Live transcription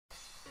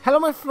Hello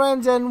my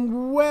friends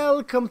and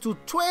welcome to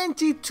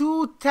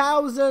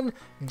 22,000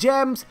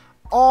 gems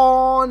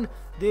on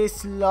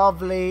this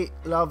lovely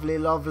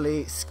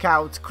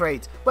scout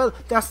crate. Well,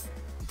 that's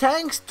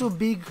thanks to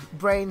Big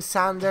Brain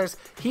Sanders.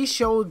 He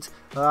showed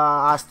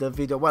us the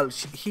video. Well,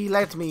 he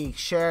let me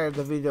share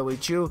the video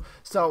with you.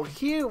 So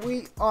here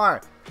we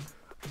are.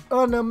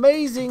 An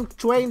amazing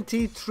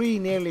 23,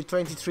 nearly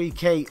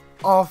 23k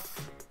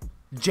of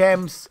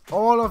gems,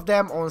 all of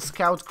them on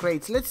scout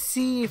crates. Let's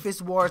see if it's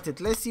worth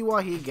it. Let's see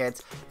what he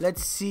gets.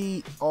 Let's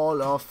see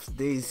all of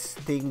these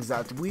things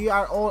that we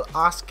are all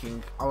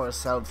asking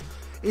ourselves.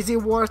 Is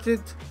it worth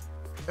it?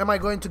 Am I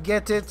going to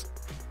get it?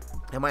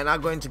 Am I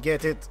not going to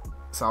get it?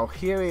 So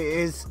here it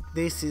is.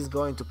 This is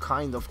going to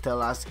kind of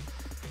tell us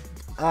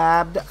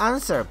the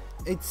answer.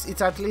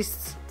 It's at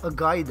least a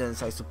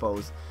guidance, I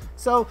suppose.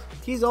 So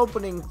he's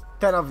opening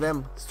 10 of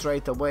them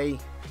straight away.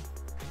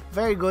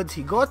 Very good,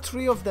 he got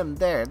 3 of them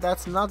there.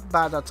 That's not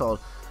bad at all.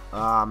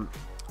 I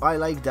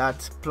like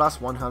that.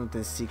 Plus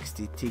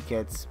 160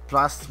 tickets,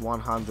 plus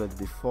 100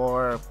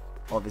 before,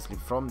 obviously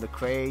from the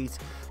crate.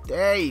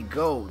 There you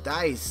go,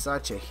 that is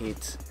such a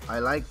hit. I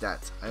like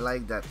that, I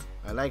like that.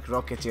 I like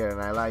Rocketeer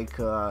and I like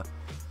the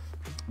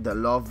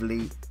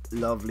lovely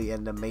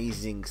and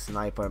amazing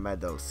sniper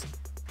medals.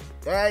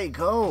 There you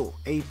go,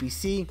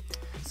 APC.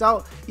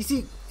 So, you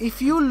see,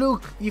 if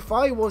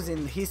I was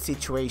in his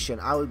situation,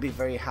 I would be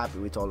very happy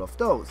with all of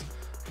those.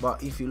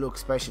 But if you look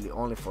especially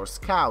only for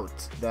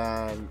Scout,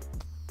 then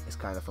it's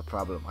kind of a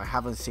problem. I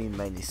haven't seen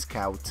many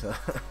Scout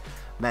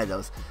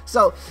medals.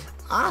 So,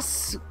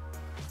 as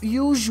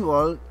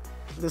usual,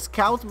 the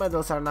Scout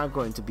medals are not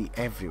going to be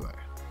everywhere.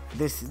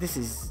 This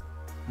is,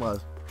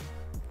 well,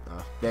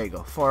 there you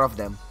go, 4 of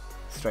them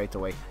straight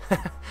away.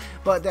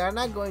 But they are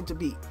not going to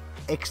be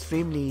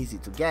extremely easy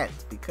to get,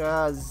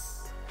 because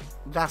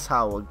that's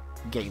how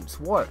games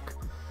work.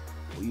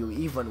 You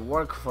even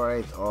work for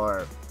it,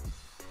 or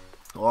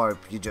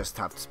you just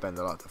have to spend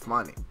a lot of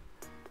money.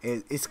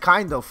 It's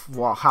kind of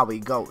how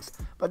it goes.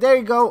 But there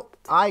you go,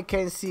 I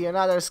can see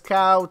another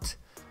scout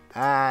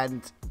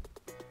and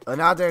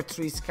another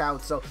 3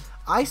 scouts. So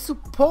I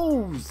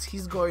suppose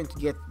he's going to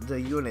get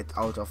the unit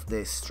out of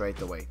this straight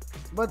away.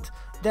 But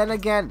then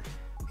again,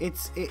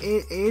 it's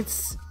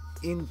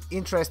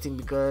interesting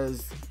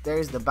because there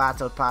is the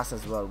battle pass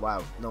as well.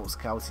 Wow, no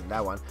scouts in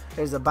that one.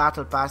 There's a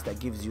battle pass that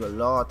gives you a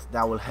lot,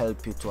 that will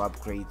help you to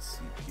upgrade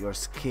your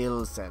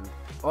skills. And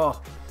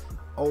oh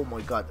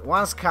my god,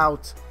 1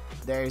 scout,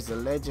 there is a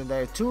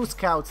legendary, 2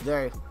 scouts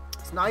there.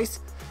 It's nice.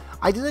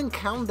 I didn't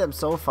count them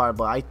so far,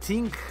 but I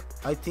think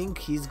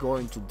he's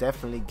going to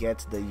definitely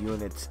get the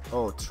unit.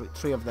 Oh,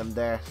 3 of them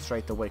there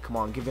straight away. Come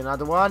on, give me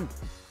another one.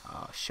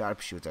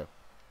 Sharpshooter.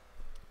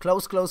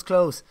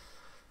 Close.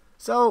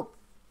 So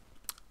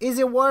is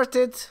it worth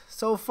it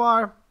so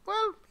far?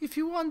 Well, if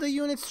you want the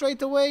unit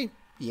straight away,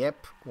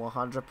 yep,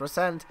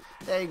 100%.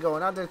 There you go,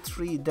 another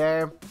 3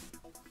 there.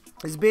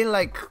 It's been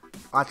like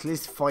at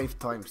least 5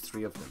 times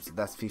 3 of them, so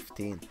that's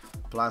 15.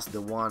 Plus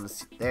the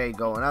ones. There you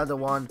go, another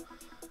one.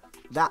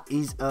 That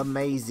is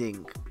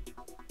amazing.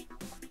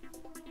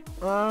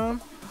 How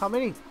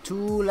many?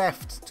 2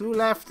 left. 2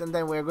 left, and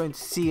then we're going to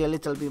see a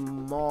little bit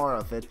more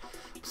of it.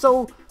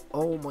 So,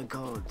 oh my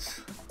god,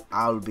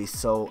 I'll be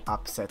so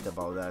upset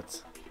about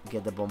that.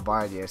 Get the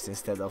bombardiers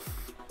instead of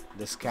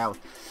the scout.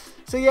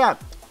 So yeah,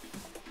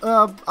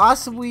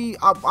 as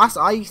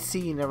I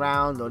seen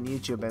around on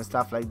YouTube and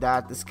stuff like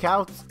that, the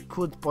scout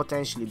could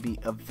potentially be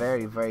a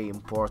very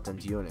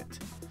important unit.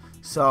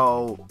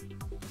 So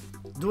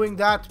doing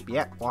that,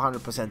 yeah,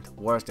 100%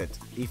 worth it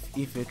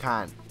if you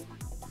can.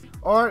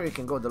 Or you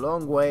can go the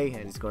long way,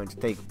 and it's going to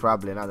take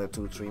probably another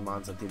 2-3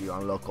 months until you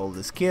unlock all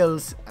the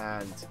skills,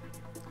 and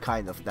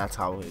kind of that's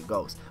how it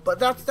goes. But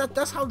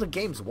that's how the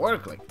games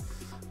work. Like,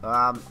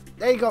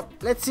 there you go.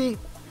 Let's see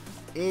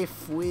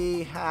if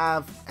we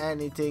have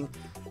anything.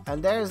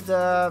 And there's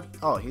the,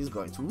 oh, he's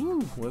going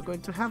to, we're going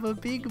to have a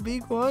big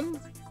one.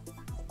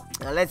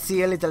 Let's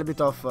see a little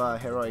bit of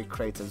heroic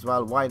crates as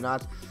well. Why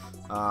not?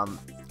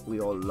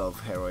 We all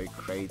love heroic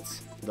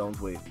crates, don't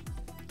we?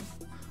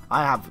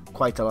 I have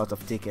quite a lot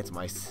of tickets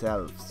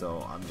myself,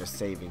 so I'm just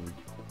saving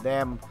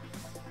them.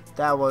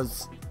 That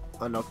was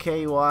an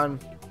okay one.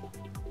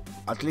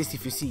 At least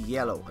if you see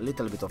yellow, a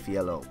little bit of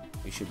yellow,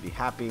 you should be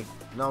happy.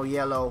 No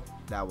yellow,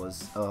 that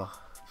was a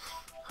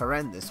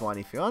horrendous one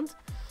if you want.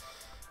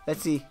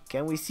 Let's see,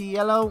 can we see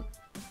yellow?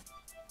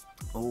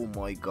 Oh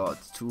my god,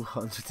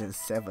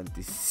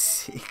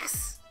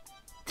 276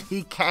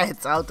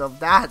 tickets out of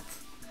that.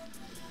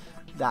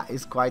 That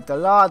is quite a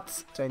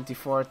lot.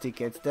 24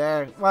 tickets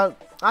there. Well,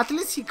 at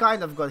least he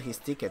kind of got his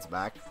tickets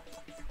back,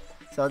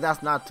 so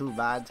that's not too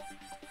bad.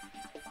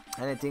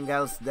 Anything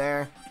else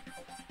there?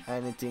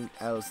 Anything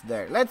else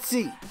there? Let's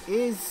see.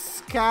 Is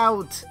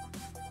scout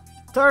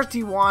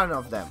 31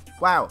 of them.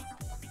 Wow,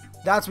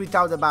 that's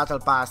without the battle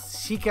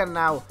pass. She can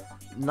now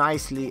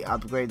nicely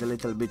upgrade a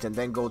little bit and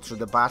then go through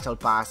the battle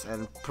pass,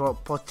 and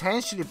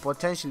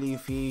potentially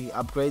if he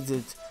upgrades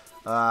it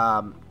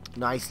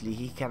nicely,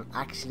 he can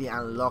actually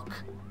unlock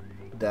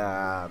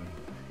the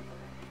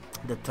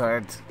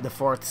the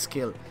fourth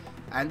skill,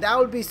 and that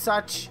would be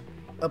such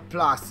a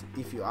plus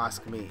if you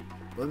ask me.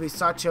 It would be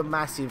such a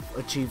massive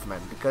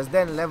achievement, because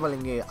then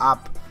leveling it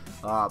up,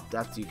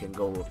 that you can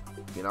go,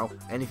 you know,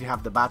 and if you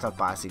have the battle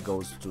pass, it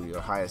goes to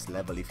your highest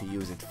level if you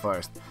use it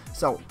first.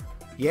 So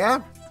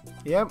yeah,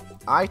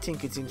 I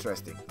think it's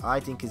interesting. I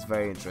think it's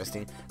very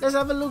interesting. Let's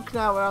have a look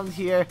now around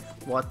here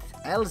what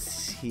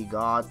else he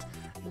got.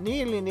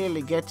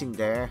 Nearly getting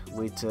there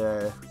with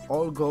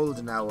all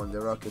gold now on the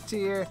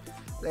Rocketeer.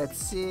 Let's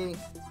see,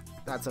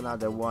 that's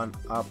another one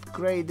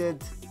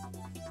upgraded.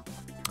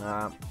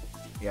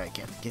 Yeah,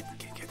 get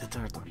the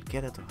third one,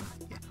 get it.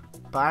 Yeah,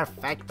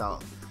 perfecto.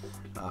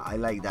 I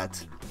like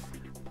that.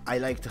 I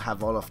like to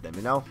have all of them,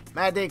 you know.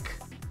 Medic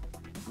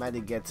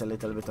gets a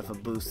little bit of a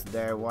boost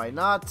there, why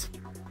not?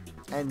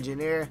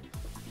 Engineer.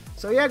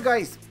 So yeah,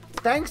 guys,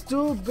 thanks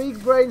to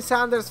Big Brain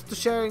Sanders for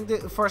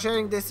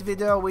sharing this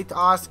video with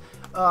us.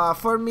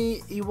 For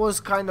me, it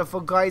was kind of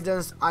a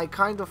guidance. I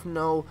kind of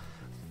know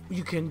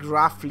you can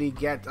roughly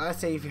get, let's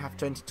say if you have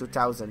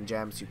 22,000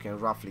 gems, you can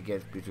roughly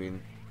get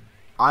between,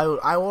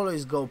 I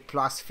always go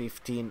plus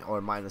 15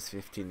 or minus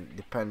 15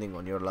 depending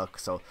on your luck.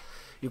 So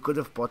you could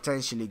have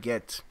potentially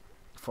get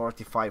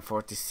 45,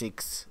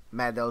 46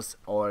 medals,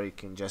 or you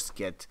can just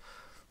get,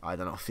 I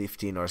don't know,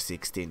 15 or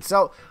 16.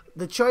 So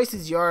the choice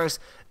is yours.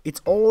 It's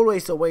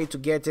always a way to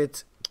get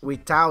it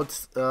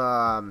without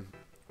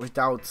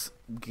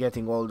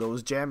getting all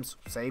those gems.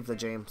 Save the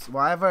gems,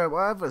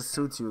 whatever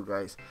suits you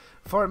guys.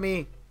 For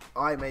me,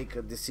 I make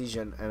a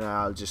decision, and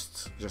I'll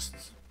just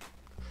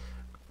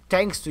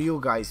thanks to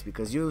you guys,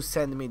 because you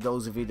send me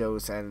those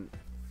videos, and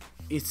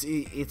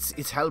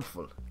it's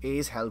helpful. It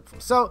is helpful.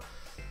 So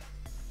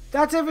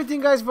that's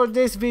everything, guys, for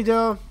this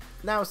video.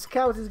 Now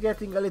Scout is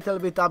getting a little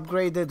bit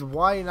upgraded.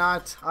 Why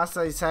not? As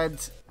I said,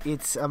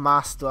 it's a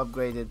must to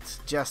upgrade it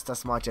just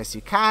as much as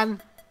you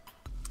can.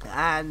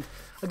 And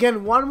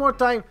again, one more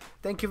time,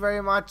 thank you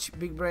very much,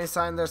 Big Brain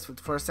Sanders,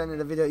 for sending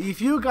the video.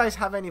 If you guys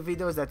have any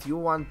videos that you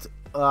want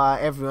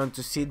everyone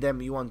to see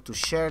them, you want to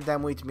share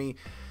them with me,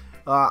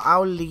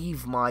 I'll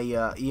leave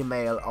my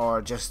email,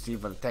 or just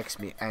even text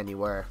me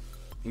anywhere.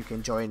 You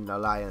can join the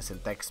alliance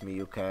and text me.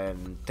 You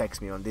can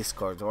text me on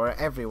Discord or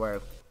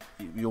everywhere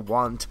you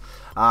want.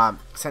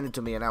 Send it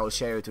to me and I will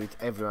share it with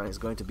everyone. It's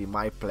going to be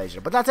my pleasure.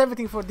 But that's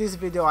everything for this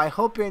video. I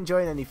hope you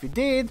enjoyed, and if you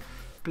did,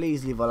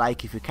 please leave a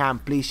like. If you can,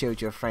 please share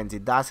with your friends.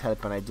 It does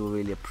help and I do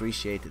really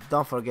appreciate it.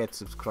 Don't forget to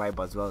subscribe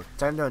as well.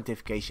 Turn the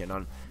notification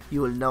on.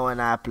 You will know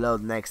when I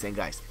upload next. And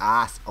guys,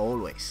 as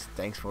always,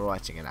 thanks for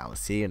watching, and I will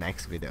see you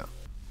next video.